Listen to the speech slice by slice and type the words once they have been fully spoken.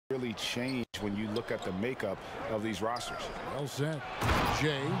drastically change when you look at the makeup of these rosters. Well said.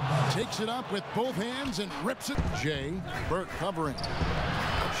 Jay takes it up with both hands and rips it. Jay, Burke covering.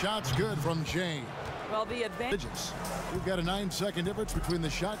 Shot's good from Jay. Well, the advantage. We've got a 9-second difference between the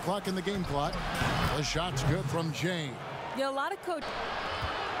shot clock and the game clock. The shot's good from Jay. Yeah, a lot of coach.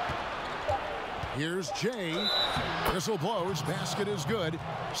 Here's Jay. Whistle blows. Basket is good.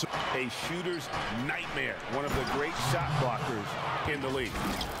 So a shooter's nightmare. One of the great shot blockers in the league.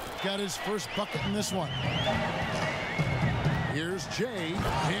 Got his first bucket in this one. Here's Jay,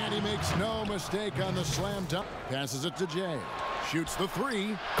 and he makes no mistake on the slam dunk. Passes it to Jay. Shoots the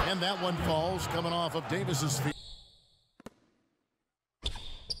three, and that one falls coming off of Davis's feet.